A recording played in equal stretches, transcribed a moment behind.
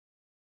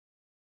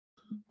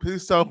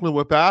Peace, Oakland.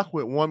 We're back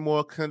with one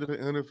more candidate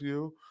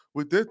interview.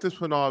 We did this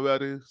one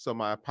already, so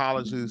my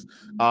apologies.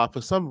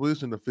 For some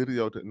reason, the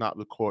video did not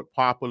record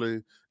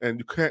properly, and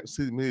you can't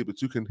see me,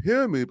 but you can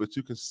hear me, but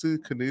you can see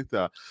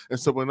Kanitha. And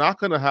so we're not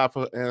going to have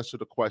her answer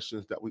the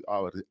questions that we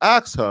already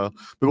asked her,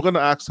 but we're going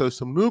to ask her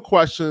some new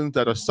questions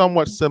that are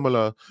somewhat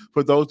similar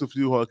for those of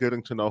you who are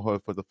getting to know her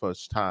for the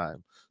first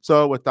time.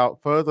 So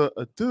without further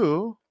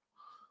ado,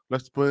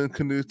 let's bring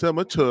Kanitha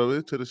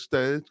Matoury to the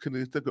stage.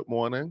 Kanitha, good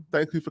morning.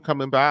 Thank you for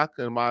coming back,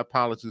 and my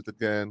apologies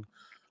again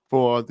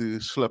for the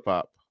slip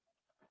up.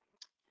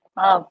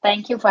 Well,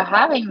 thank you for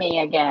having me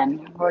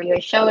again. Well, your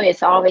show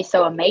is always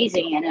so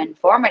amazing and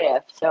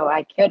informative. So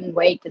I couldn't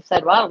wait to say,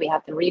 well, we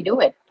have to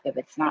redo it if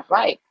it's not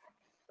right.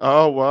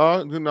 Oh,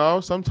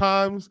 well,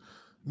 sometimes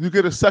you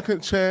get a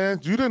second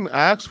chance. You didn't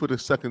ask for the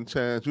second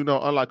chance,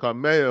 unlike our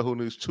mayor who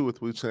needs 2 or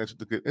 3 chances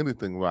to get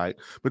anything right.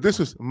 But this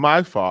is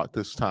my fault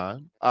this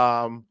time.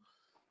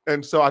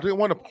 And so I didn't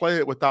want to play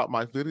it without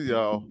my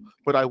video,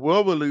 but I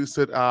will release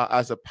it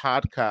as a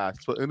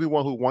podcast for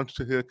anyone who wants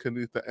to hear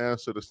Kanitha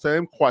answer the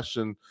same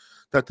question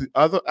that the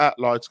other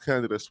at-large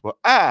candidates were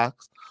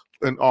asked.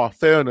 In all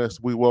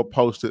fairness, we will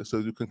post it so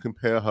you can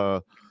compare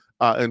her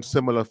in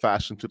similar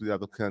fashion to the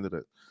other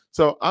candidate.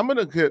 So I'm going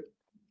to get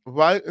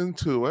right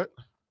into it.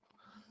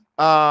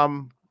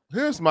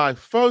 Here's my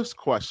first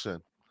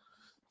question.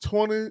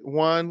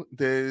 21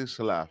 days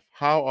left.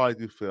 How are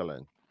you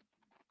feeling?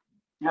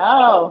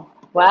 Oh,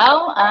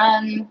 well, how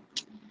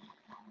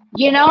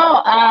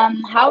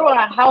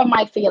am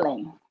I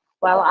feeling?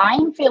 Well,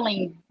 I'm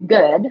feeling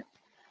good.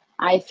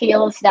 I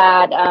feels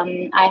that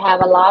I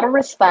have a lot of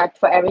respect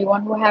for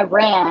everyone who have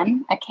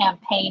ran a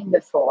campaign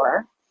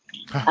before.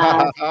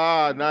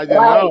 Uh, Now you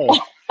like know.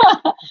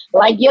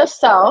 like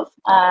yourself,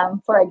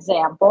 for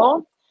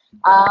example.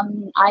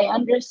 I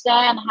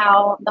understand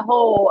how the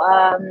whole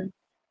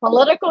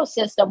political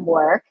system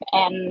work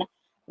and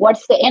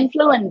what's the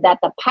influence that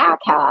the pack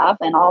have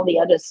and all the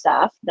other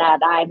stuff that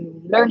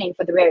I'm learning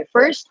for the very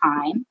first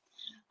time.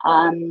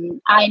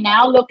 I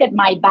now look at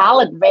my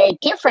ballot very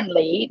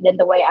differently than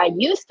the way I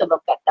used to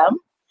look at them.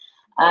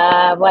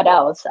 What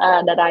else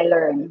that I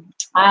learned?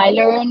 I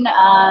learned,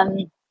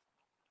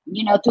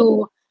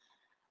 to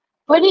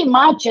pretty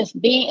much just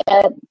be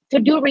to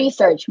do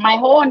research. My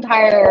whole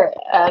entire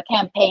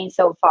campaign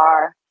so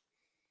far,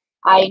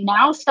 I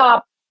now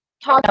stop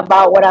talking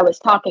about what I was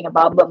talking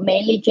about, but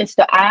mainly just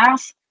to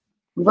ask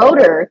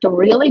voter to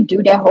really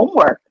do their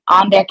homework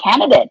on their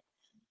candidate.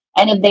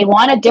 And if they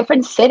want a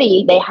different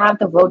city, they have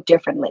to vote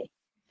differently.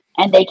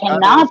 And they That is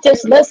cannot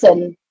just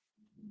listen.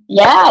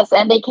 Yes,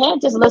 and they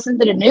can't just listen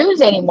to the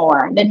news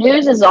anymore. The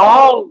news is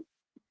all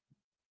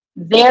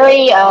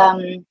very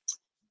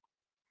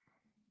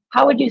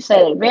how would you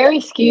say it?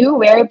 Very skew,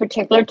 very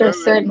particular to a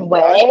very, certain I say,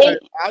 way.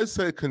 I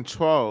say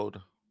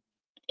controlled.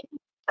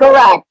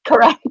 Correct,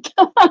 correct.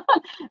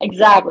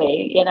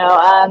 Exactly.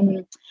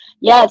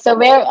 Yeah, so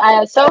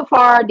so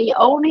far the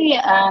only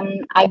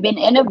I've been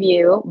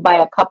interviewed by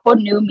a couple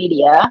new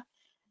media,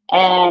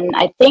 and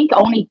I think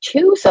only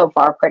two so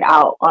far put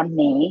out on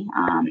me.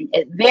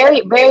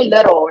 Very, very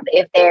little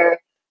if they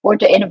were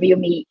to interview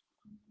me,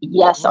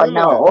 yes or Really?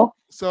 no.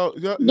 So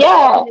your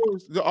Yeah.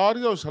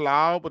 audio is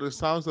loud, but it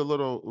sounds a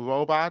little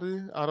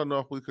robot-y. I don't know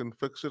if we can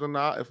fix it or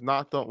not. If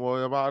not, don't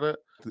worry about it.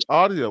 The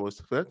audio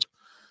is fixed.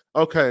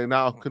 Okay,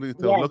 now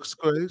Kanitha Yes. looks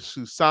great.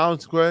 She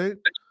sounds great.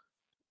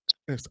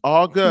 It's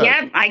all good.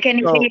 Yep, I can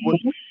hear So you.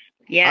 I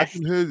Yes.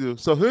 can hear you.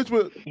 So here's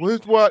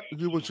what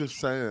you were just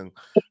saying.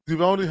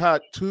 You've only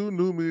had two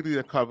new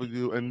media cover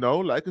you and no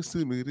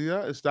legacy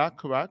media. Is that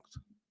correct?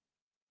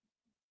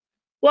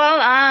 Well,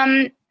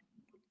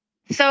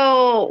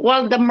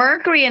 the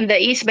Mercury and the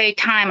East Bay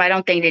Time, I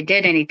don't think they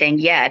did anything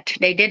yet.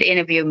 They did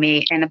interview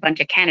me and a bunch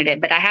of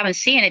candidates, but I haven't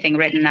seen anything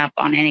written up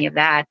on any of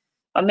that.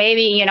 Or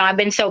maybe, I've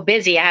been so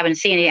busy, I haven't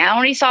seen it. I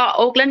only saw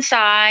Oakland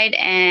Side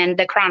and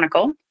the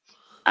Chronicle.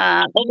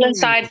 Oakland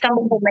Side, some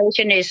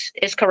information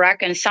is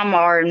correct and some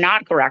are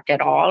not correct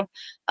at all.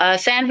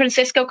 San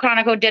Francisco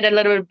Chronicle did a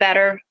little bit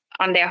better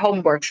on their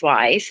homeworks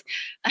wise.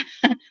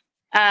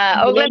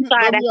 Let Oakland me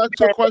let Side, me ask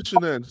you a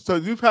question then. So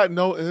you've had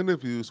no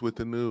interviews with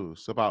the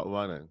news about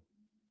running.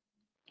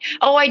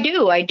 oh, I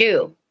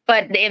do.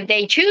 But if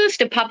they choose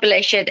to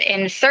publish it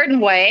in a certain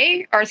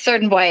way or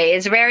certain way,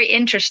 it's very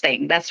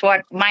interesting. That's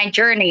what my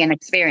journey and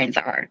experience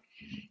are.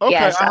 Okay,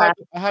 Yes.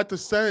 I had the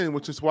same,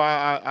 which is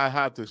why I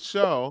have the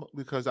show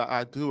because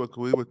I do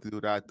agree with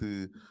you that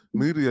the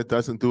media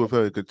doesn't do a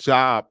very good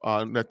job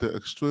on that they're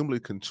extremely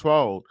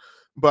controlled.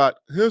 But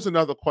here's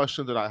another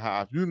question that I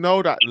have. You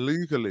know that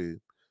legally,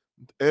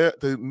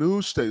 the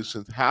news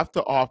stations have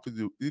to offer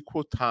you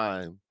equal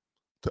time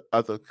to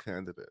other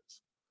candidates.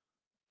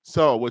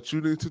 So what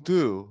you need to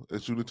do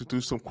is you need to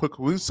do some quick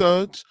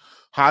research,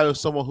 hire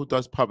someone who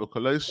does public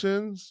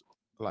relations,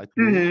 like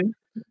me,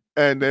 Hmm.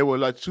 and they will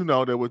let you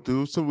know. They will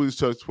do some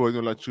research for you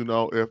and let you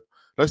know if,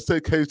 let's say,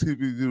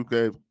 KTVU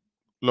gave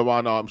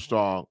LaRon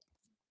Armstrong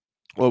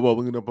or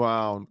Rowena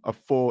Brown a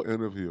full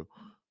interview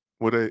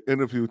where they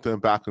interviewed them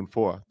back and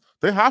forth.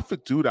 They have to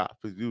do that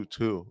for you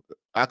too.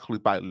 actually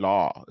by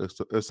law.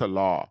 It's a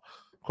law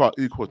called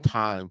equal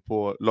time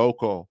for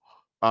local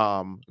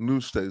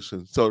news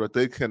stations, so that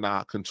they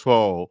cannot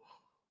control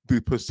the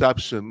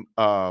perception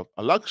of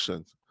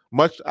elections,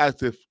 much as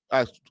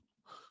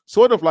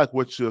sort of like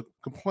what you're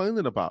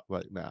complaining about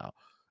right now.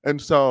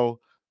 And so,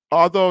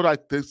 although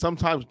like they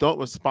sometimes don't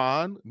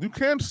respond, you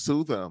can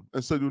sue them.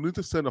 And so you need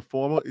to send a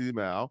formal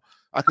email.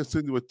 I can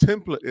send you a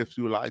template if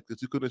you like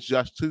that you can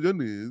adjust to your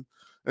needs,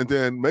 and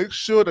then make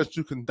sure that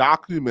you can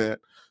document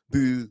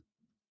the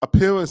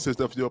appearances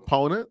of your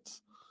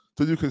opponents.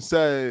 So you can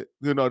say,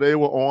 they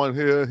were on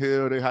here,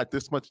 they had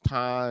this much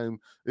time,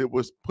 it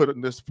was put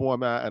in this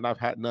format, and I've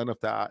had none of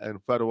that,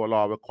 and federal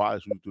law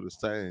requires you to do the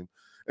same.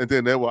 And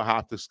then they will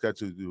have to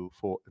schedule you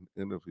for an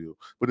interview.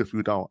 But if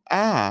you don't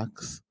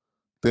ask,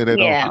 then they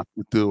don't Yeah. have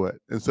to do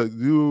it. And so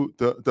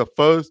the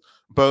first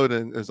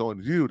burden is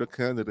on you, the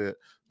candidate,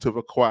 to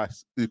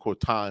request equal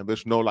time.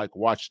 There's no like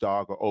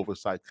watchdog or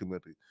oversight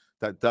committee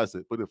that does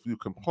it. But if you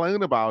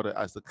complain about it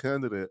as a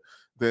candidate,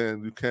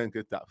 then you can't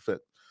get that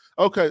fixed.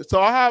 Okay, so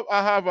I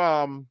have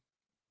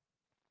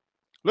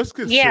let's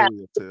get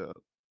serious here.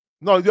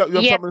 No, you have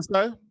something to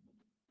say?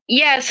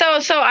 Yeah,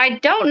 so I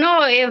don't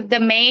know if the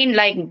main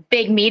like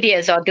big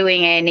medias are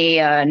doing any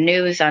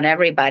news on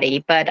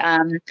everybody, but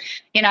I'm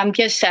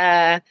just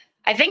I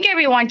think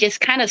everyone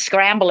just kind of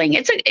scrambling.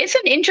 It's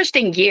an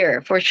interesting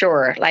year for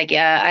sure. Like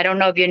I don't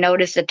know if you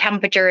noticed the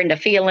temperature and the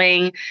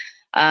feeling.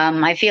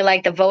 I feel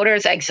like the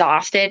voters are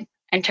exhausted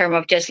in terms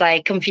of just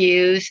like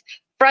confused,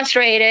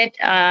 frustrated,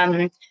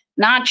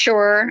 not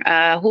sure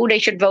who they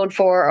should vote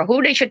for or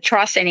who they should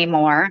trust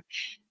anymore.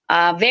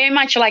 Very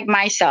much like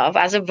myself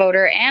as a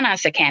voter and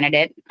as a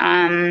candidate.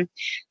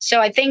 So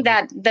I think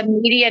that the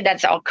media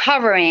that's all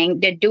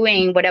covering, they're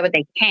doing whatever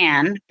they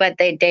can, but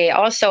they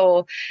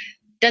also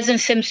doesn't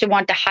seem to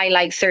want to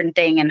highlight certain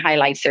thing and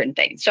highlight certain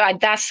things. So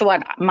that's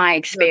what my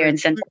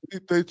experience. Yeah,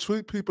 they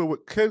treat people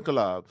with kid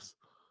gloves,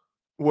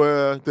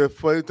 where they're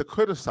afraid to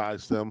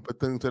criticize them for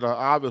things that are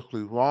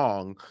obviously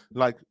wrong,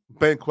 like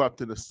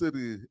bankrupting the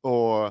city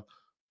or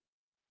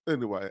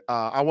anyway.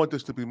 I want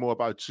this to be more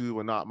about you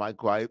and not my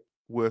gripe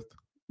with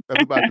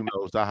everybody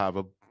knows I have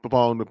a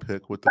bone to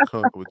pick with the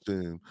current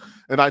regime.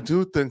 And I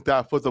do think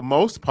that for the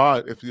most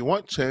part, if you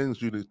want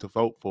change, you need to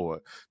vote for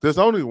it. There's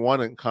only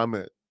one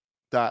incumbent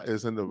that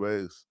is in the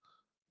race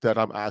that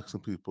I'm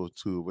asking people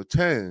to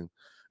retain.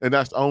 And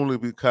that's only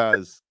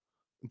because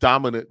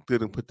Dominic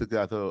didn't put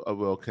together a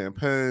real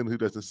campaign. He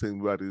doesn't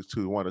seem ready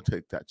to want to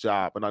take that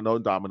job. And I know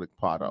Dominic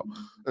Prado.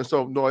 And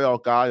so Noel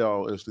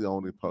Gallo is the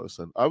only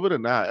person. Other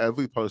than that,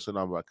 every person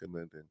I'm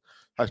recommending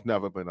has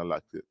never been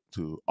elected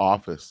to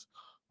office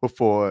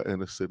before in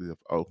the city of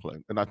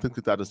Oakland. And I think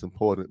that is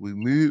important. We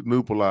need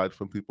new blood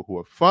from people who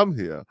are from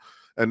here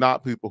and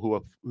not people who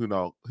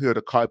are, here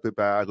to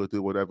carpetbag or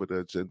do whatever the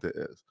agenda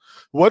is.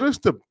 What is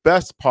the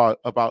best part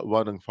about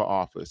running for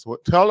office?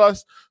 Tell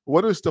us,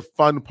 what is the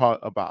fun part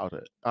about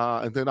it?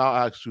 And then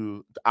I'll ask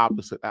you the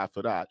opposite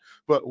after that.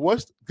 But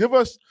give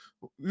us,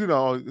 you're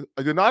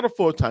not a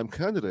full-time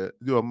candidate,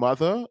 you're a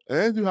mother,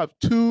 and you have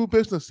 2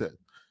 businesses.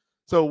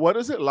 So what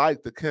is it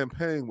like to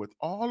campaign with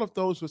all of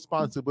those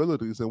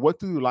responsibilities, and what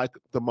do you like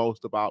the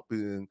most about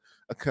being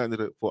a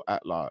candidate for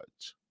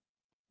at-large?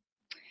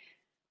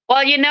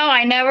 Well,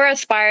 I never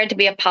aspired to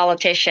be a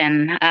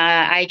politician.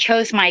 I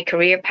chose my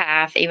career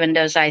path, even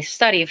though I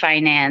study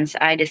finance.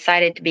 I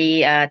decided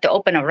to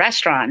open a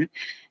restaurant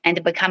and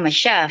to become a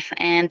chef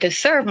and to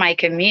serve my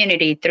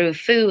community through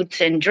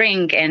foods and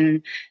drink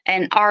and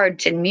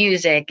art and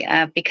music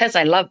because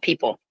I love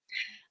people.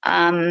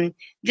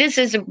 This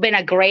has been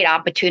a great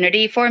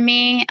opportunity for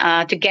me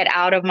to get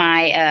out of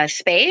my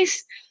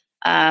space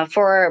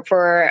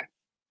for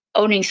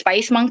owning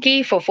Spice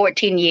Monkey for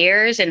 14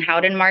 years in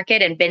Howden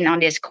Market and been on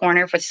this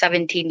corner for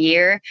 17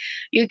 years.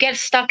 You get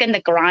stuck in the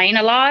grind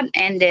a lot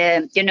and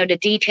the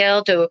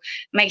detail to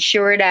make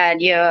sure that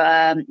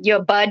your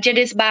budget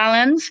is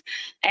balanced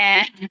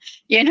and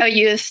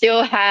you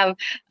still have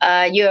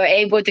you're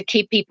able to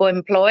keep people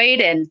employed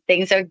and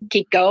things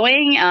keep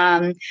going.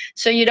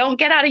 So you don't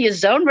get out of your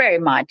zone very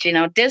much.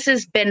 This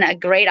has been a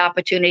great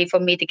opportunity for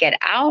me to get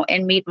out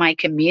and meet my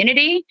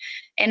community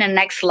in a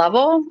next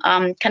level,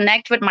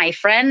 connect with my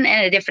friend in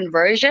a different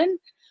version.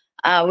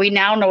 We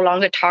now no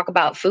longer talk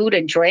about food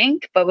and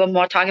drink, but we're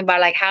more talking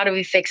about like how do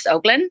we fix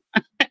Oakland?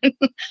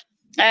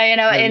 I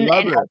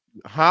love it.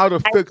 How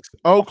to fix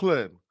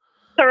Oakland.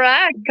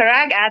 Correct.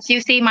 As you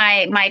see,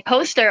 my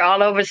poster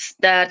all over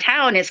the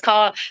town is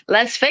called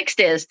 "Let's Fix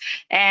This,"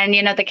 and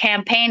the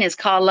campaign is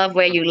called "Love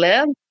Where You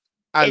Live."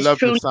 I love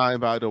the sign,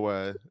 by the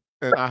way,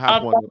 and I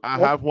have one. I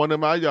have one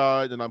in my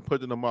yard, and I'm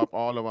putting them up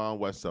all around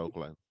West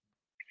Oakland.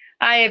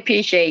 I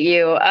appreciate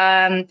you.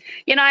 I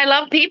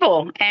love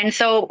people. And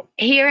so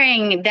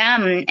hearing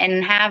them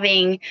and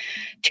having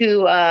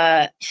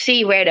to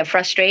see where the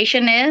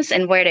frustration is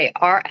and where they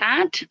are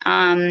at.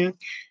 And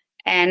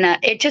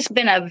it's just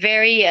been a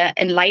very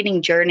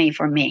enlightening journey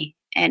for me.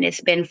 And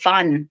it's been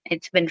fun.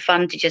 It's been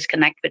fun to just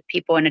connect with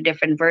people in a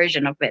different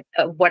version of it,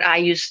 of what I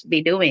used to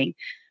be doing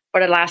for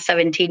the last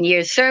 17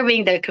 years,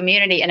 serving the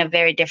community in a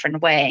very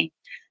different way.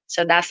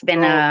 So that's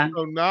been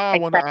So now I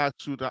want to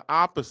ask you the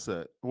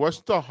opposite.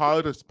 What's the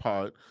hardest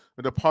part,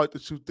 and the part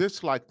that you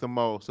dislike the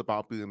most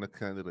about being a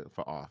candidate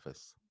for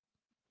office?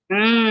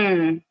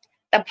 The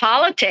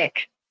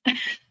politic.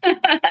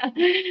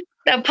 The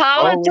Oh,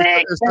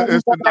 politics.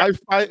 it's the knife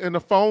fight in the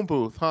phone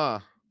booth, huh?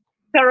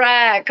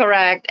 Correct,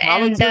 correct.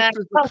 And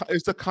Politics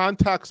is a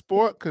contact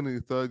sport,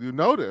 Kanitha. You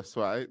know this,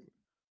 right?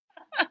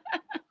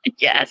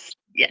 yes,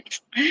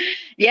 yes.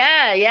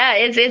 Yeah, yeah.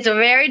 It's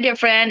very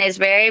different. It's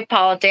very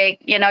politic.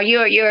 You know,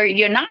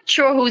 you're not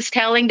sure who's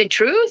telling the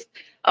truth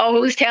or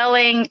who's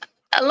telling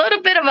a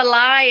little bit of a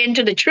lie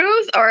into the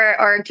truth,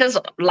 or just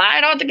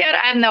lied altogether.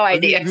 I have no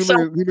idea. So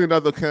You mean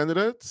other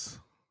candidates?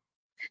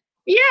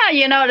 yeah,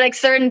 you know, like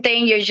certain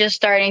thing you're just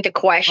starting to Oh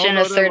question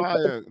a no, they're certain.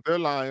 lying. They're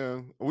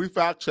lying. We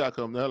fact check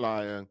them. They're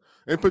lying.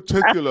 In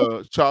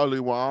particular, Charlie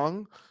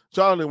Wong.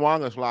 Charlie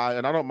Wong is lying,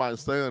 and I don't mind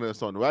saying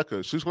this on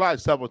record. She's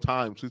lied several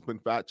times. She's been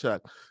fact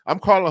checked. I'm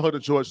calling her the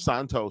George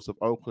Santos of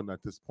Oakland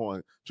at this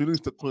point. She needs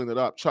to clean it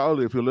up.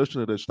 Charlie, if you're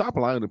listening to this, stop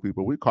lying to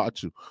people. We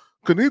caught you.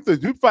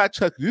 Kanitha, you fact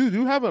check you.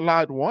 You haven't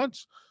lied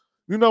once.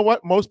 You know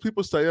what most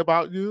people say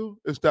about you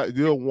is that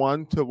you're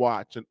one to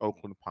watch in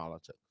Oakland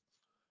politics.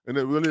 And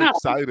they're really Oh,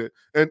 excited.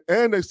 And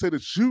they say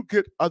that you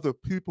get other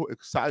people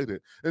excited.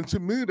 And to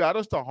me, that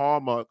is the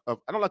hallmark of,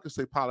 I don't like to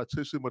say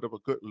politician, but of a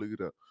good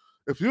leader.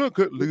 If you're a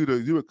good leader,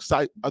 you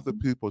excite other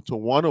people to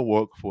want to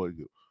work for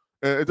you.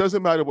 And it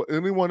doesn't matter what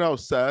anyone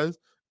else says,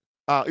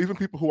 even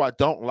people who I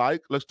don't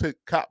like. Let's take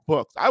Cat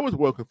Brooks. I was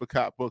working for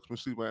Cat Brooks when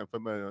she ran for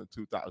mayor in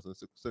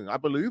 2016. I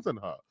believed in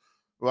her,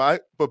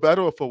 right? For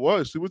better or for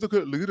worse, she was a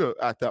good leader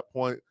at that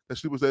point, that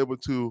she was able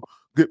to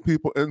get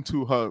people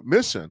into her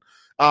mission.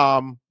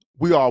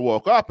 We all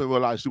woke up and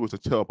realized she was a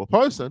terrible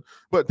person,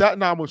 but that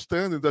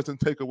notwithstanding doesn't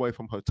take away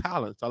from her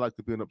talents. I like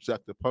to be an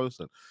objective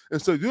person. And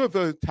so you're a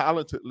very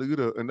talented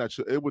leader in that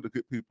you're able to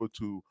get people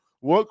to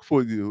work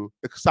for you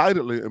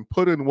excitedly and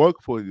put in work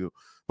for you.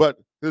 But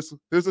there's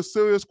a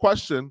serious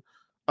question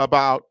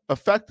about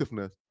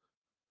effectiveness.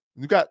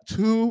 You got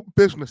two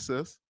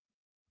businesses,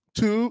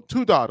 two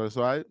daughters,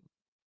 right?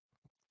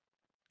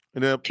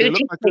 And they two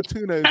look like they're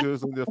teenagers.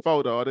 teenagers in your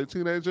photo. Are they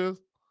teenagers?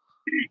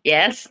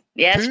 Yes,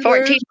 yes,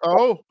 14. Teenage?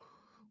 Oh,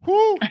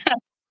 whoo!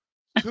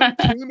 Two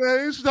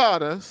teenage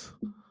daughters,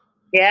 which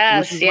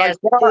Yes, is like yes.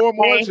 Well, 4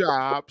 more okay.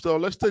 jobs. So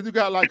let's say you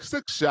got like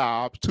 6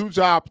 jobs, 2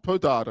 jobs per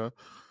daughter.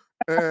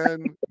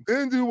 And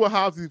then you will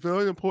have the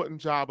very important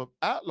job of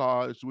at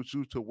large, which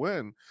you to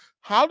win.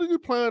 How do you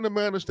plan to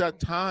manage that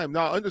time?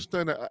 Now, I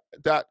understand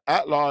that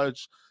at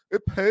large,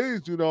 it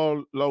pays,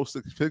 low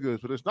 6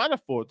 figures, but it's not a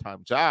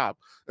full-time job.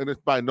 And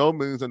it's by no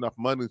means enough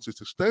money to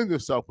sustain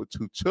yourself with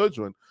 2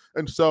 children.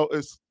 And so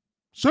it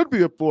should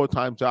be a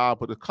full-time job,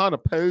 but it kind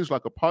of pays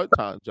like a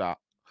part-time job.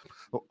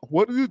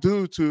 What do you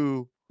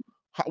do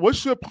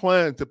what's your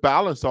plan to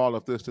balance all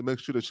of this to make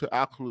sure that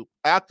you're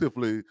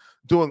actively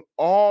doing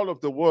all of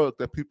the work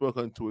that people are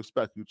going to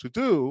expect you to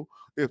do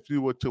if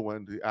you were to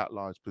win the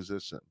at-large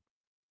position?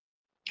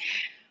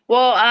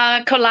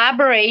 Well,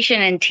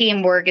 collaboration and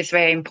teamwork is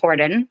very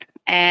important,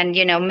 and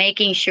you know,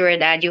 making sure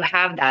that you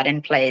have that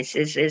in place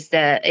is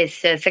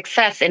the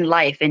success in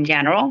life in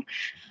general.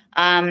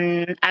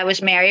 I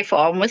was married for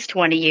almost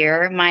 20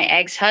 years. My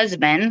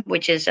ex-husband,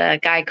 which is a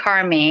guy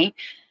Carmi,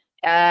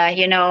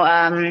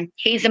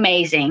 he's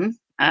amazing.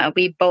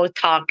 We both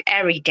talk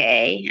every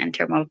day in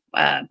terms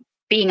of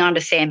being on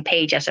the same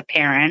page as a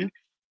parent.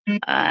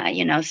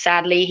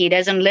 Sadly, he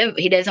doesn't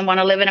want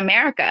to live in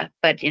America,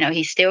 but, you know,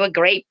 he's still a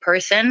great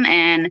person.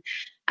 And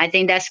I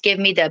think that's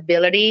given me the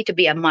ability to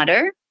be a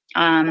mother.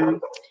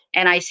 And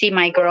I see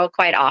my girl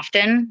quite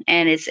often,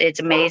 and it's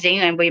amazing.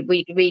 And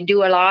we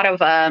do a lot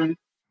of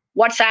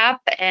WhatsApp,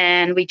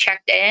 and we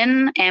checked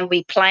in and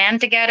we plan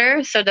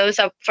together. So those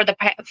are for the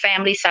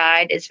family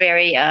side is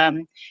very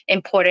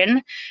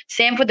important.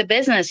 Same for the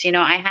business. You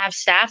know, I have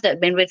staff that have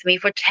been with me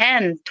for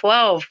 10,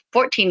 12,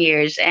 14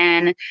 years.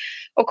 And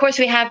of course,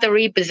 we have to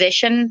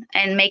reposition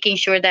and making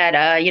sure that,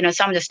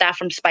 some of the staff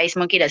from Spice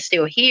Monkey that's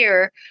still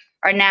here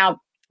are now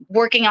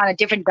working on a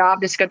different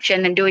job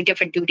description and doing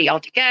different duty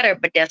altogether,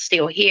 but they're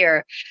still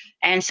here.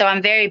 And so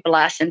I'm very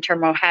blessed in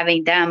terms of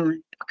having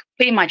them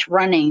pretty much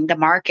running the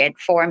market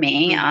for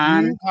me. So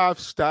you have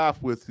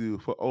staff with you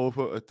for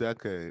over a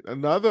decade.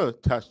 Another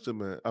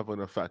testament of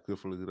an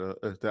effective leader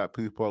is that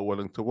people are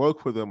willing to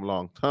work for them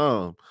long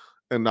term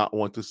and not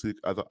want to seek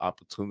other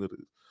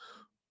opportunities.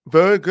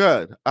 Very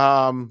good.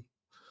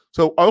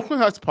 So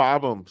Oakland has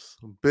problems,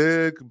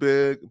 big,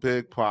 big,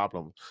 big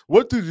problems.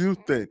 What do you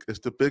think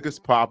is the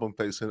biggest problem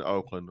facing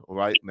Oakland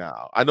right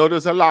now? I know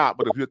there's a lot,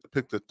 but if you have to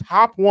pick the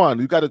top one,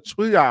 you got to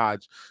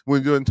triage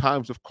when you're in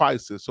times of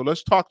crisis. So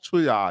let's talk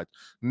triage.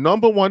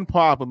 Number one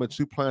problem that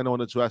you plan on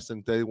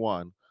addressing day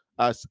one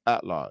as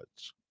at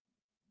large.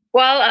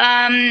 Well,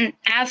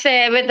 as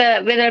a with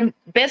a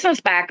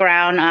business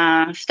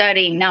background,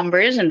 studying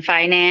numbers and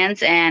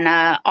finance, and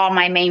all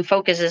my main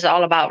focus is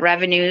all about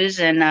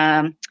revenues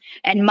and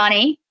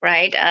money,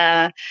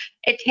 right?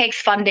 It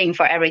takes funding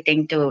for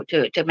everything to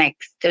make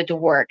to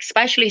work,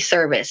 especially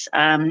service.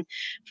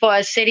 For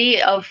a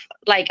city of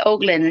like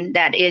Oakland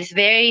that is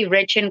very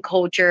rich in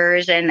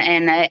cultures and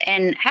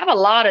have a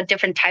lot of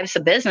different types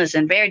of business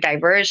and very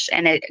diverse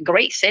and a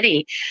great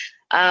city.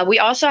 We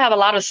also have a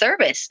lot of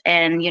service,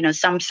 and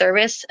some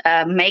service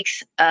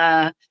makes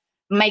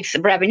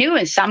revenue,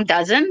 and some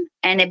doesn't,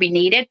 and it be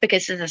needed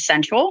because it's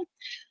essential.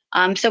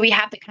 So we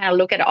have to kind of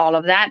look at all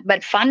of that,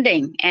 but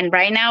funding, and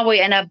right now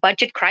we're in a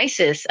budget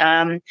crisis.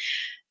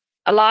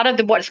 A lot of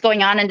what's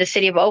going on in the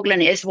city of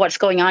Oakland is what's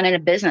going on in a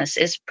business.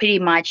 Is pretty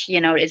much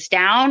it's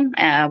down.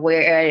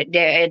 Where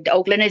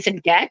Oakland is in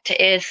debt.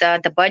 Is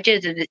the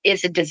budget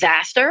is a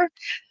disaster.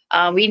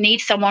 We need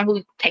someone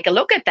who take a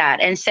look at that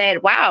and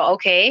said, "Wow,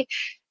 okay,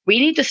 we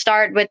need to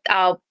start with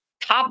our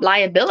top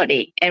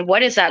liability and what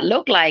does that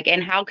look like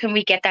and how can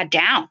we get that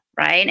down,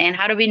 right? And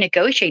how do we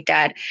negotiate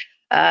that?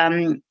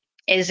 Um,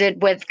 is it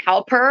with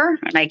CalPER,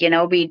 like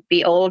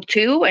be old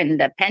too, and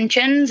the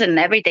pensions and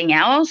everything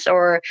else,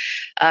 or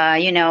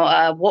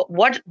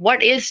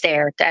what is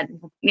there that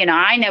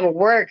I never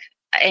worked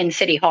in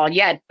City Hall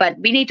yet, but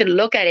we need to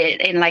look at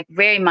it in like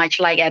very much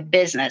like a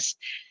business,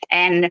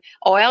 and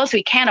or else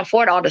we can't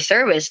afford all the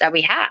service that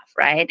we have,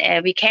 right?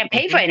 And we can't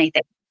pay for Mhm.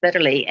 anything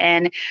literally.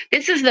 And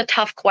this is the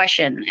tough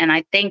question, and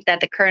I think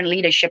that the current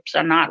leaderships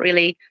are not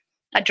really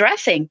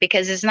addressing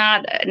because it's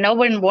not no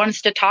one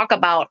wants to talk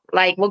about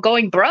like we're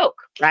going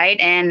broke, right?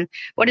 And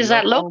what We does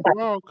are that look going like?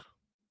 broke.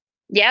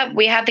 Yeah,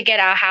 we have to get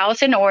our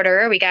house in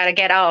order. We got to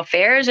get our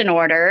affairs in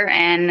order.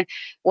 And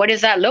what does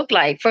that look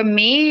like? For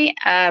me,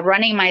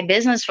 running my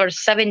business for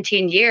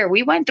 17 years,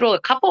 we went through a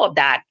couple of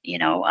that,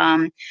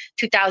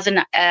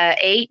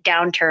 2008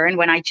 downturn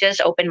when I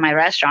just opened my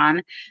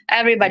restaurant.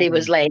 Everybody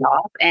was Mhm. laid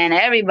off, and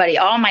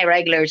all my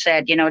regulars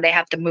said, they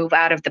have to move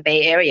out of the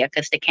Bay Area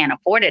because they can't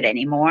afford it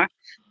anymore.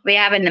 We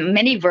have in the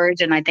mini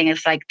version, I think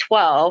it's like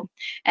 12.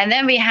 And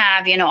then we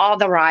have, all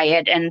the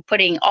riot and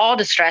putting all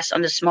the stress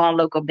on the small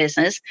local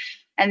business,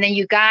 and then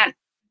you got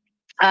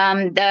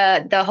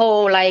the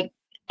whole like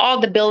all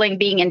the building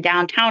being in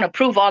downtown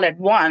approved all at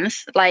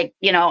once. Like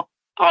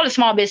all the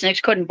small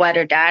business couldn't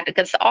weather that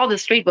because all the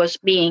street was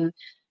being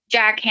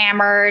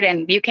jackhammered,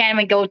 and you can't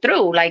even go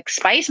through. Like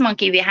Spice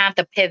Monkey, we have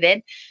to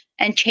pivot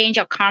and change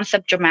our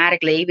concept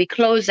dramatically. We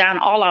close down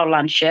all our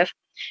lunch shift.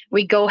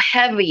 We go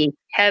heavy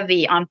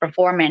on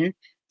performing.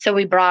 So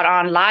we brought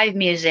on live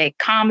music,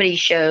 comedy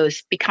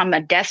shows, become a Oh,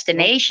 I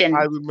destination.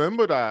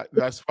 remember that.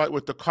 That's right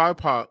with the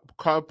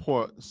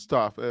carport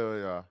stuff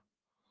area.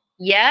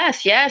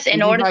 Yes, yes, in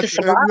And you order had to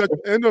to, and you had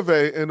survive. to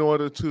innovate in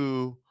order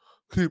to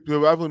keep your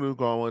revenue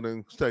going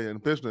and stay in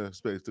business.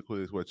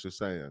 Basically, is what you're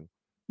saying.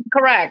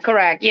 Correct,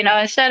 correct.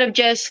 Instead of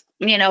just,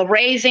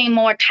 raising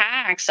more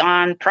tax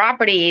on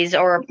properties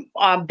or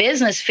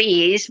business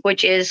fees,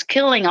 which is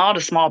killing all the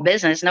small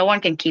business, no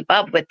one can keep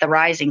up with the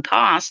rising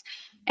costs.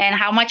 And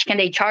how much can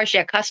they charge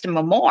their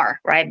customer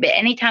more, right? But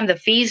anytime the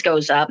fees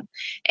goes up,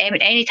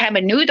 and anytime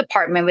a new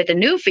department with the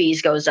new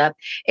fees goes up,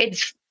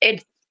 it's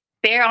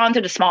bear onto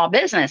the small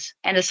business,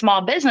 and the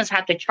small business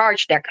have to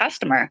charge their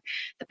customer,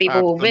 the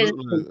people who visit.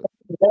 Absolutely.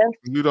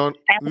 You don't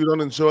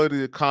enjoy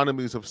the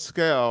economies of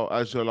scale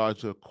as your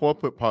larger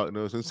corporate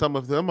partners, and some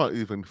of them are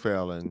even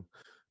failing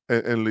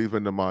and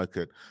leaving the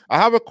market. I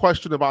have a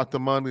question about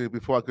the money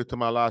before I get to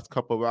my last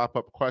couple wrap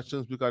up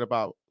questions. We got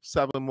about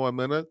 7 more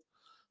minutes.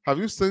 Have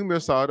you seen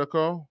this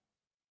article?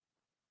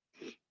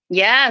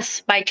 Yes,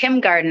 by Tim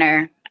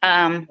Gardner.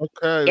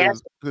 Okay,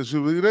 Yes, did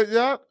you read it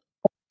yet?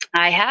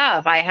 I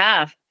have. I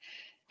have.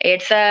 I'm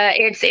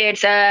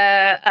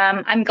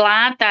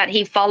glad that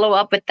he followed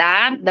up with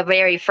that. The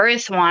very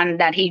first one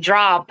that he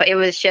dropped, it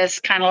was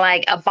just kind of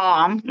like a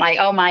bomb. Like,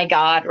 oh my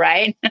god,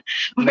 right?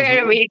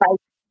 Where Hmm. we like,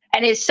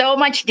 and it's so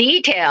much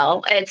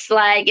detail. It's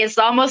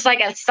almost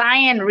like a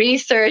science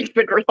research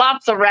with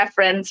lots of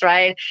reference,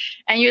 right?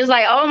 And you're just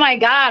like, oh my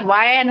god,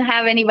 why didn't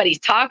have anybody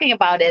talking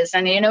about this?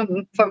 And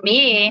for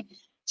me,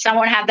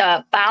 someone had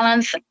to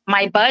balance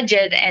my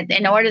budget, and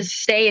in order to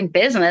stay in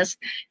business,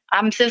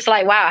 I'm just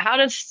like, wow, how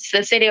does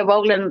the city of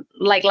Oakland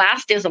like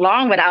last this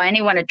long without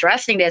anyone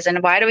addressing this?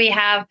 And why do we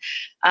have,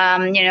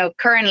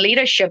 current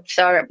leaderships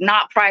are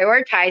not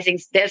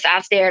prioritizing this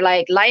as their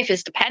like life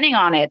is depending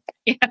on it?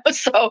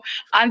 So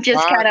I'm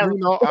just kind of,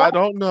 I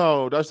don't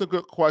know. That's a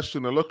good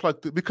question. It looks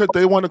like because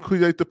they want to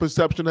create the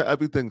perception that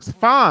everything's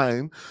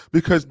fine,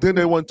 because then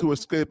they want to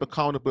escape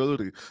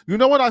accountability. You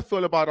know what I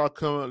feel about our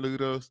current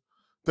leaders?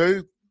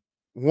 They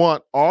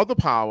want all the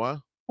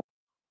power.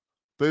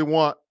 They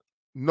want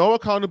no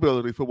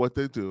accountability for what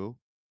they do,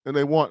 and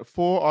they want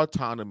full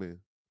autonomy.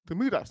 To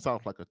me, that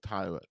sounds like a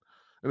tyrant.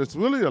 And it's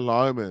really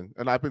alarming.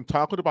 And I've been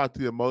talking about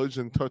the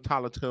emerging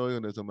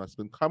totalitarianism that's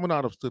been coming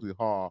out of City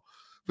Hall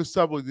for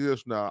several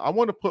years now. I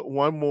want to put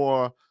one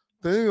more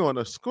thing on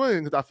the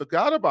screen because I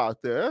forgot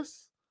about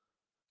this.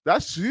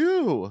 That's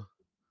you.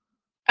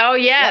 oh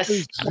That yes,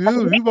 is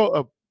you. You wrote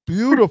a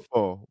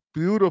Beautiful,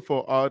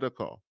 beautiful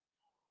article.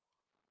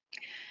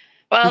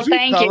 Well, Could you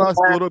thank tell you. us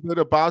a little bit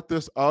about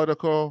this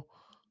article?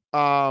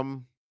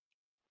 Um,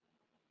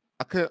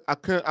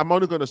 I'm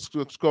only going to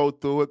scroll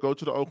through it. Go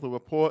to the Oakland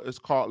Report. It's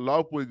called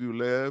Love Where You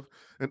Live,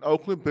 an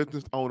Oakland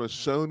business owner's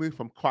journey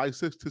from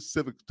crisis to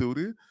civic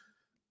duty.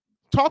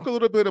 Talk a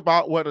little bit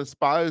about what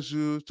inspires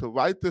you to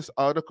write this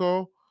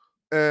article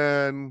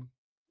and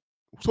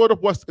sort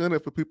of what's in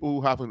it for people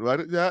who haven't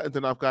read it yet. And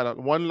then I've got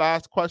one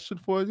last question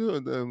for you,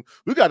 and then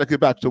we got to get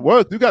back to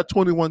work. You got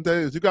 21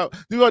 days.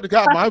 You already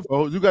got my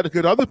vote. You got to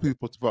get other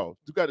people's vote.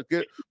 You got to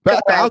get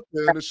back out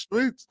there in the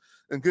streets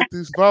and get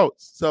these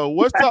votes. So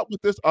what's up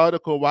with this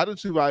article? Why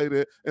did you write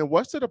it? And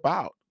what's it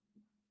about?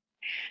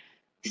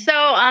 So,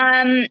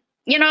 a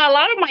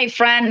lot of my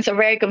friends are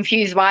very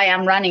confused why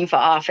I'm running for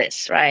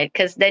office, right?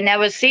 Because they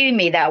never see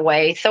me that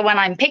way. So when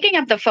I'm picking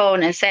up the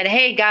phone and said,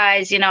 "Hey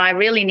guys, I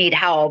really need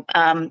help.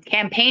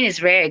 Campaign is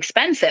very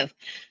expensive."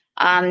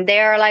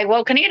 They're like,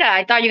 "Well, Kanitha,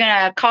 I thought you're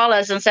gonna call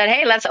us and said,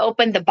 hey, let's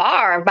open the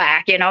bar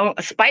back.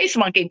 Spice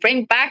Monkey,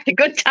 bring back the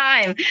good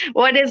time.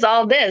 What is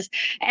all this?"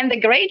 And the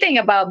great thing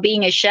about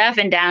being a chef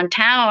in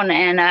downtown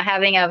and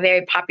having a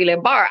very popular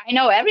bar, I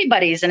know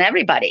everybody's and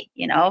everybody.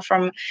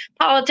 From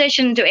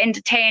politician to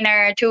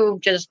entertainer to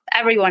just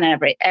everyone,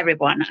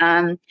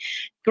 everyone.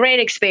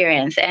 Great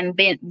experience and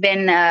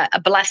been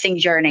a blessing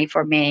journey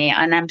for me,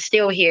 and I'm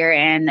still here,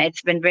 and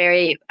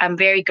I'm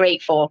very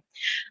grateful.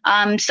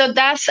 So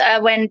that's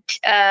when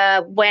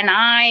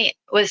I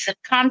was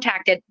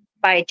contacted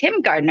by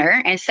Tim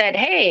Gardner and said,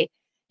 "Hey,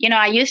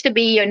 I used to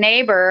be your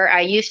neighbor.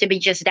 I used to be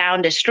just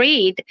down the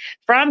street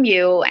from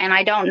you, and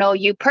I don't know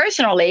you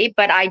personally,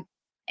 but I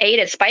ate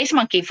at Spice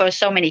Monkey for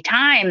so many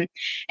times,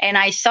 and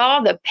I saw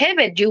the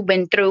pivot you've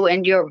been through,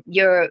 and you're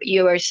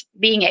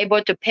being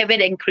able to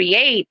pivot and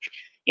create."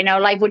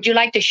 Like, would you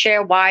like to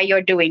share why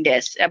you're doing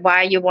this,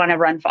 why you want to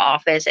run for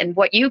office, and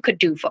what you could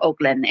do for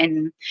Oakland?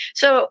 And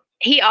so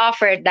he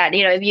offered that,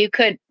 if you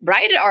could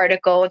write an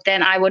article,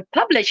 then I would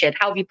publish it.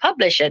 How do you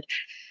publish it?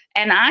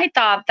 And I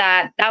thought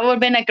that would have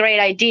been a great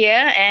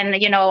idea. And,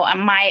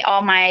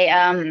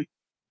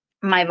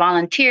 my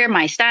volunteer,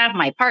 my staff,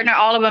 my partner,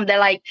 all of them, they're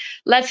like,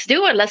 let's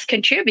do it. Let's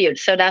contribute.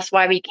 So that's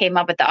why we came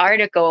up with the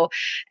article.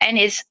 And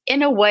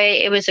in a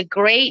way, it was a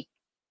great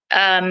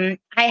I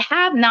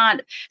have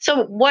not.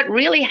 So what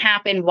really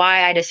happened,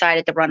 why I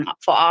decided to run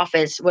for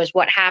office, was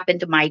what happened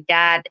to my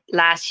dad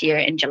last year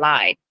in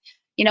July.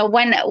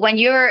 When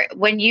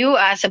you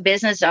as a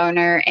business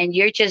owner and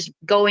you're just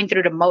going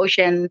through the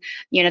motion,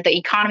 the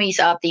economy's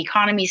up, the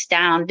economy's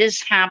down,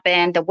 this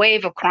happened, the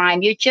wave of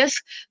crime, you're just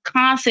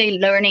constantly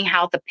learning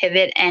how to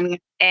pivot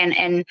and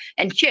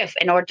shift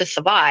in order to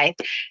survive.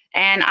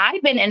 And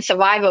I've been in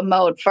survival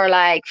mode for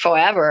like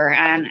forever,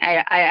 and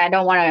I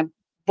don't want to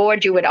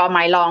bored you with all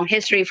my long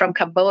history from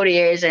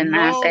Cambodians, and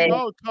I say,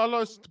 No, tell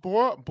us,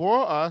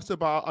 bore us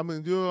about. I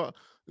mean,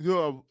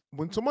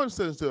 when someone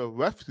says they're a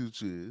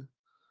refugee,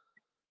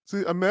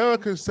 see,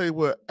 Americans say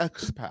we're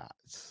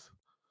expats.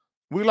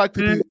 We like to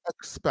be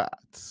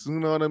expats. You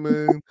know what I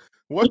mean?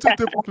 What's the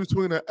difference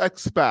between an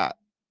expat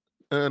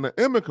and an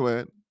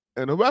immigrant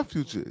and a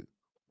refugee?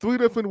 3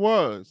 different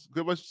words.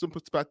 Give us some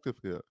perspective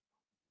here.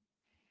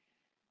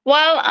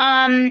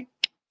 Well,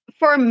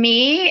 for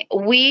me,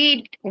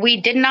 we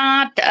did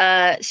not.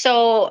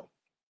 So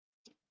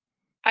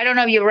I don't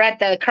know if you read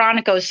the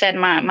Chronicles. Said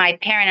my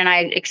parent and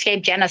I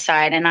escaped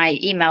genocide, and I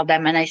emailed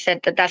them and I said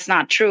that that's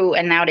not true,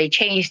 and now they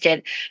changed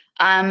it.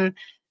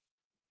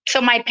 So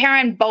my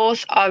parents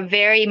both are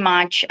very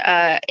much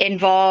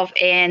involved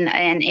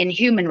in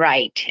human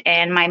right,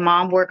 and my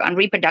mom worked on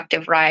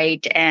reproductive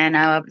right and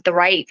the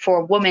right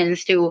for women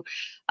to,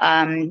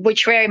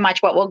 which very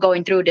much what we're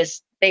going through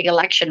this big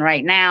election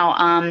right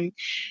now.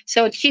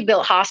 So she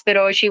built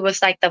hospitals. She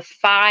was like the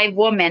 5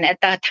 women at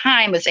that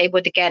time was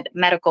able to get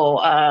medical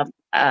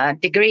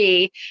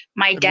degree.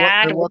 My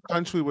dad. In what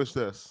country was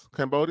this?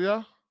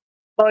 Cambodia?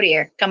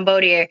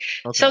 Cambodia.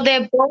 Okay. So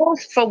they're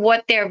both for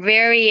what they're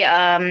very,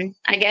 I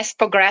guess,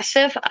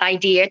 progressive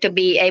idea to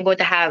be able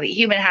to have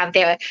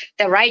the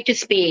right to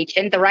speech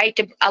and the right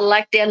to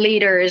elect their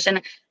leaders.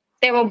 And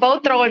they were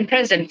both thrown in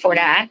prison for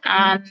that.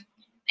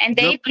 And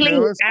they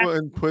parents were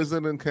in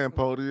prison in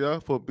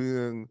Cambodia for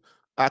being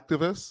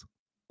activists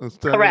and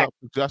standing up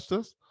for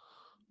justice?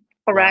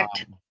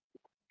 Correct.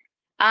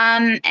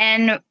 Wow.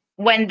 And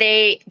when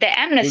the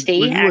amnesty.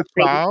 Were you a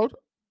child?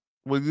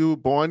 Were you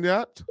born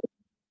yet?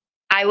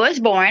 I was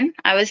born.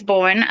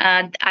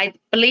 I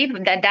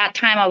believe that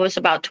time I was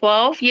about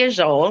 12 years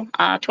old,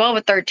 12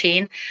 or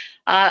 13.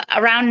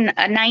 Around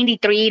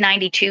 93,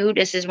 92,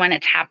 this is when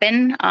it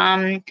happened.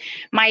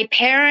 My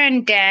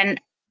parent then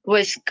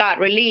got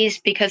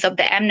released because of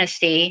the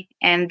amnesty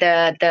and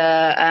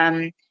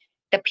the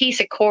peace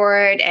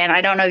accord. And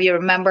I don't know if you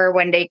remember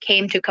when they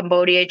came to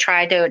Cambodia,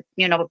 tried to,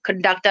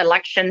 conduct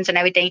elections and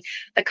everything.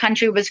 The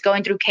country was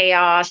going through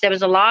chaos. There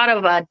was a lot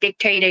of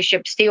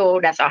dictatorship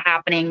still that's all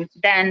happening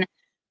then.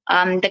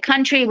 The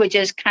country was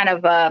just kind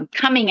of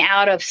coming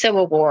out of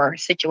civil war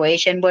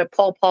situation with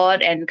Pol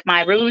Pot and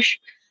Khmer Rouge.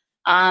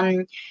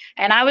 And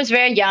I was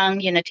very young,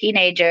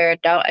 teenager,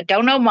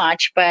 don't know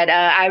much, but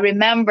I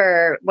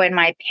remember when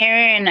my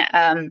parent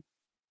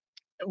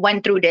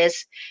went through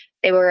this.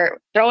 They were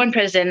thrown in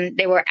prison,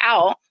 they were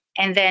out,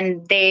 and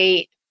then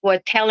they were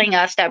telling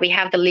us that we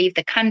have to leave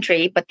the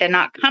country, but they're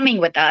not coming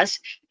with us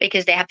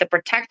because they have to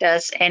protect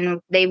us,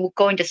 and they were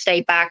going to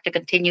stay back to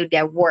continue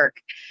their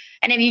work.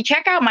 And if you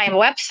check out my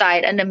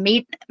website and the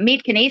Meet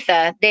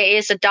Kanitha, there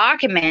is a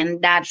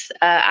document that's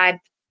I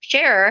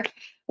share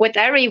with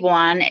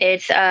everyone.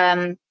 It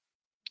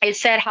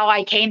said how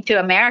I came to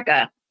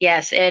America.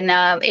 Yes, and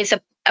it's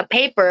a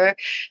paper,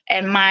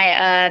 and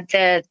my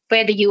the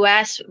where the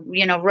U.S.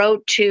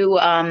 wrote to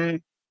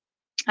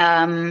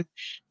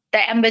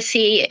the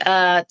embassy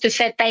to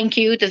say thank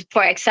you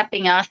for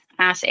accepting us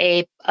as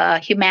a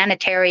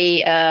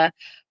humanitarian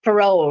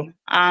parole.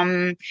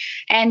 And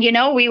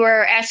we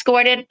were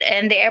escorted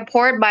in the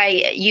airport by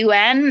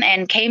UN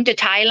and came to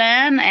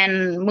Thailand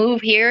and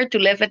moved here to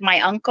live with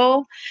my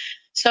uncle.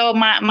 So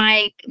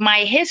my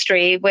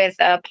history with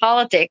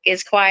politics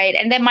is quite.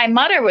 And then my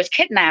mother was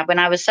kidnapped when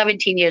I was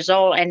 17 years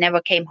old and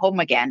never came home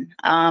again.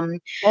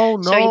 Oh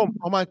So no!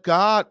 Oh my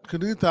God,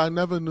 Kanitha, I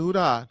never knew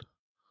that.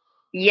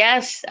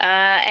 yes,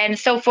 and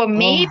so for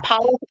me, Oh,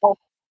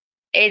 politics,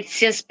 it's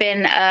just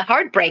been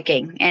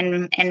heartbreaking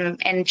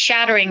and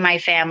shattering my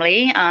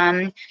family.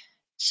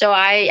 So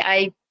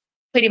I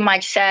pretty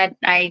much said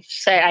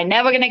I'm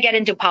never gonna get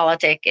into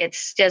politics.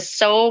 It's just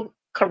so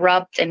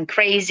corrupt and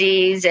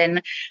crazy,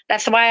 and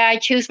that's why I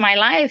choose my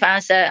life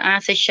as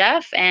a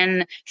chef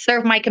and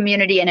serve my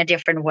community in a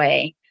different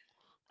way.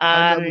 I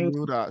never Um,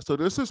 knew that. So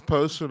this is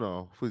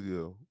personal for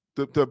you.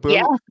 The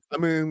yeah, ability. I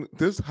mean,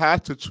 this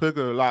had to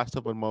trigger lots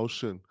of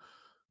emotion,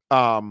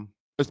 um,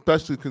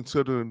 especially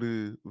considering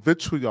the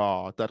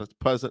vitriol that is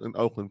present in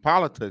Oakland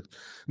politics.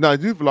 Now,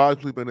 you've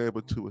largely been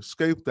able to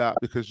escape that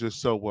because you're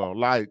so well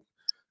liked.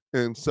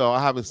 And so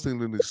I haven't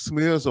seen any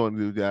smears on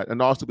you yet.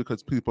 And also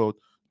because people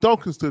don't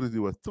consider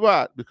you a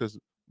threat, because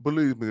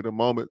believe me, the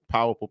moment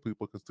powerful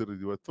people consider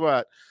you a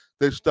threat,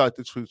 they start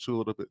to treat you a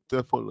little bit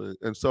differently.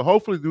 And so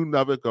hopefully you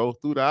never go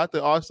through that.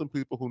 There are some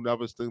people who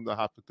never seem to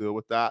have to deal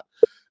with that.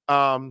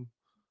 Um,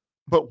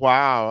 but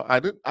wow,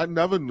 I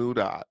never knew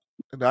that.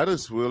 And that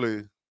is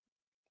really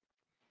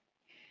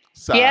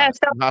yeah.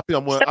 sad. I'm happy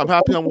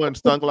I'm wearing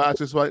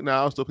sunglasses right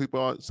now so people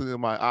aren't seeing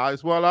my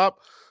eyes well up.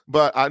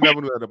 But I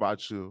never knew that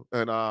about you.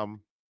 And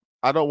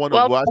I don't want to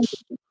Well, rush.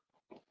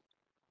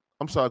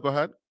 I'm sorry, go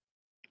ahead.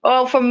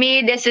 Well, for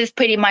me, this is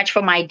pretty much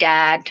for my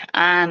dad,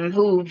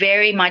 who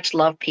very much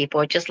loved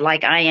people, just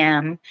like I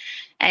am.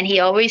 And he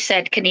always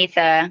said,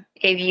 Kanitha,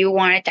 if you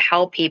wanted to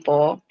help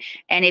people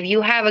and if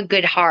you have a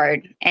good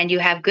heart and you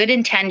have good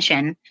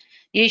intention,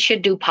 you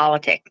should do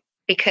politics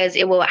because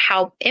it will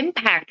help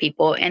impact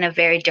people in a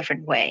very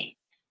different way.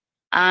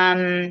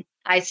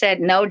 I said,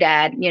 no,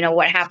 Dad,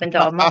 what happened to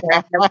our mother?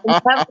 I never did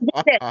this.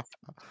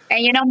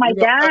 And my You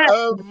know, dad,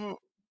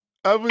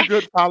 every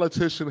good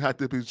politician had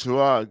to be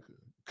drugged,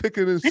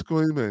 kicking and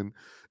screaming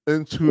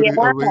into the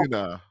yeah,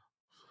 arena.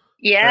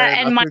 yeah. And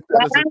I And my think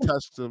that is a dad,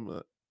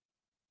 testament.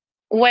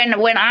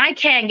 when I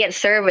can't get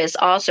service,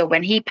 also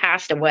when he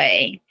passed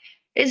away,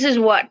 this is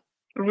what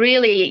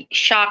really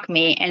shocked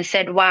me and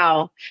said,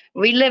 wow,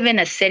 we live in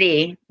a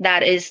city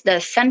that is the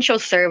essential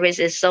service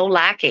is so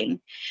lacking.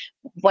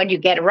 When you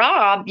get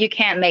robbed, you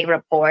can't make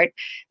report.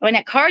 When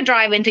a car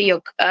drive into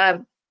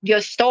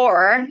your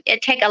store,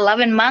 it take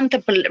 11 months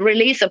to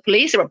release a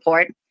police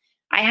report.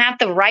 I have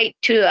to write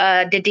to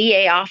the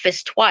DA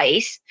office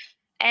twice,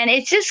 and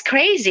it's just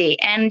crazy.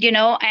 And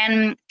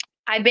and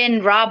I've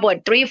been robbed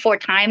what 3 or 4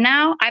 times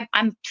now.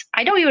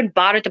 I don't even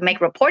bother to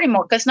make report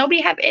anymore because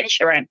nobody have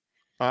insurance,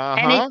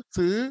 and it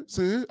Uh-huh.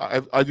 See,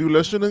 are you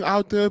listening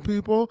out there,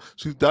 people?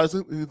 She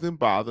doesn't even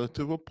bother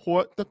to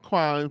report the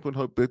crime when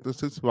her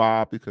business is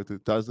robbed because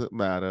it doesn't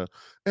matter,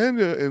 and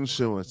your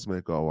insurance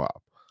may go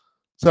up.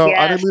 So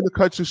I didn't yes. mean to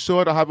cut you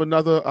short. I have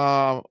another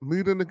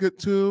meeting to get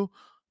to.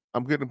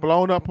 I'm getting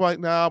blown up right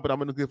now, but I'm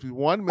going to give you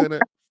 1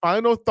 minute.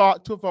 Final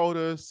thought to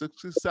voters,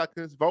 60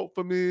 seconds. Vote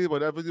for me,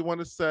 whatever you want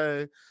to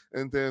say,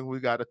 and then we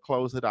got to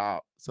close it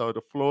out. So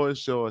the floor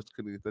is yours,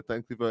 Kanitha.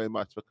 Thank you very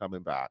much for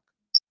coming back.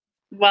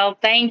 Well,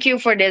 thank you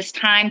for this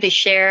time to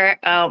share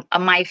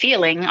my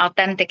feeling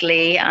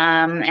authentically.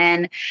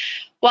 And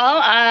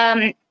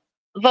well,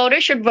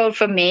 voters should vote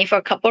for me for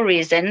a couple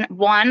reasons.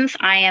 One,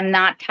 I am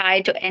not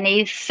tied to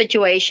any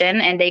situation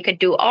and they could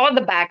do all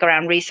the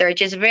background research.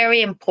 It's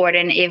very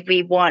important if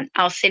we want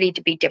our city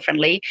to be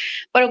differently.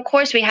 But of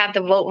course, we have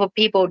to vote for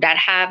people that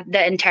have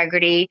the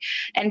integrity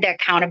and the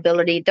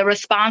accountability, the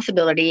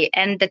responsibility,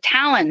 and the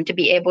talent to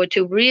be able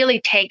to really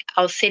take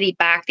our city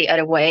back the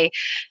other way.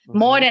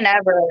 More Mhm. than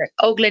ever,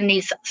 Oakland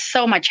needs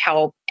so much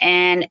help.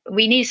 And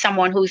we need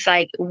someone who's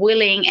like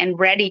willing and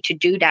ready to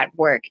do that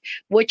work,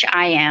 which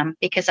I am,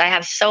 because I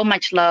have so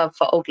much love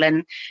for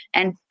Oakland.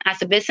 And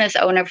as a business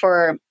owner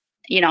for,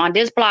 on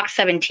this block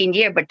 17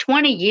 year, but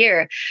 20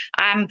 year,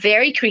 I'm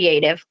very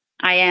creative.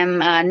 I am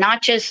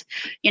not just,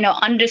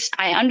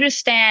 I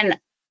understand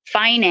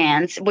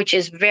finance, which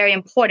is very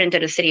important to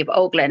the city of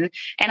Oakland.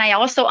 And I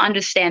also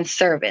understand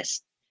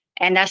service.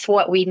 And that's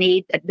what we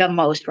need the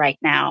most right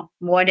now,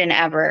 more than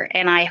ever.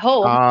 And I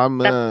hope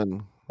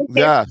Amen.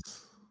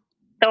 Yes.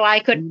 so I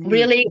could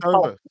really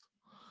hope.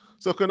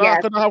 So can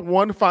Yes. I have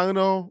one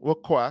final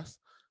request?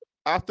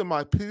 After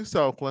my piece,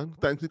 Oakland,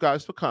 thank you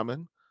guys for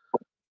coming.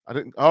 I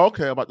didn't,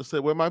 okay, I'm about to say,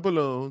 where my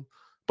balloon?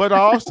 But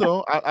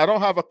also, I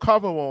don't have a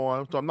cover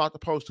on, so I'm not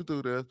supposed to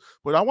do this,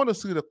 but I want to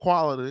see the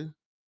quality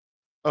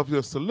of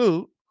your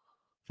salute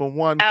from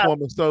one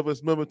former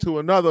service member to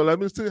another. Let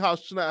me see how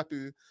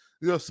snappy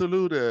your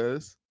salute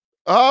is.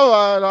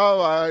 All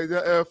right,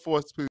 the Air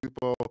Force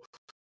people.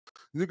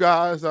 You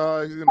guys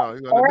are, you know,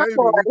 in the Navy,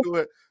 we do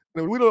it.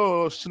 We do a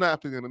little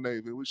snapping in the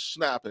Navy. We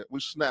snap it,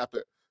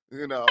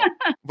 you know.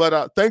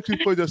 But thank you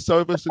for your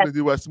service in the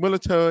U.S.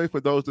 military.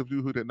 For those of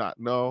you who did not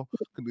know,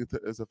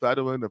 Kanitha is a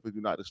veteran of the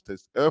United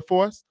States Air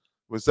Force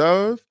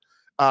Reserve.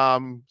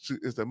 She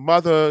is a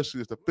mother, she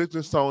is a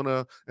business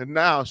owner, and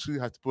now she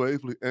has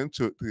bravely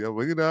entered the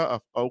arena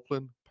of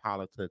Oakland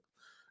politics.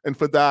 And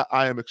for that,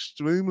 I am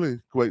extremely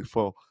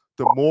grateful.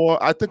 The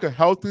more, I think a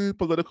healthy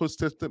political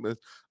system is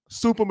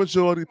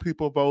supermajority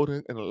people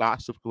voting and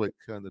lots of great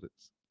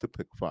candidates to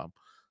pick from.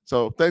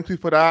 So thank you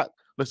for that.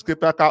 Let's get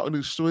back out in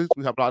the streets.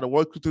 We have a lot of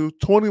work to do.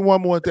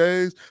 21 more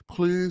days.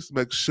 Please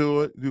make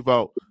sure you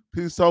vote.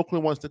 Peace,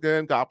 Oakland, once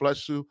again. God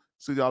bless you.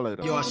 See y'all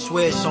later. Yo, I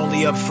swear it's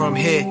only up from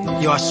here.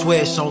 Yo, I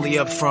swear it's only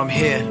up from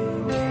here.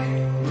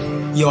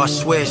 Yo, I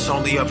swear it's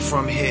only up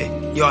from here.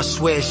 Yo, I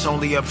swear it's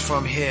only up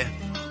from here.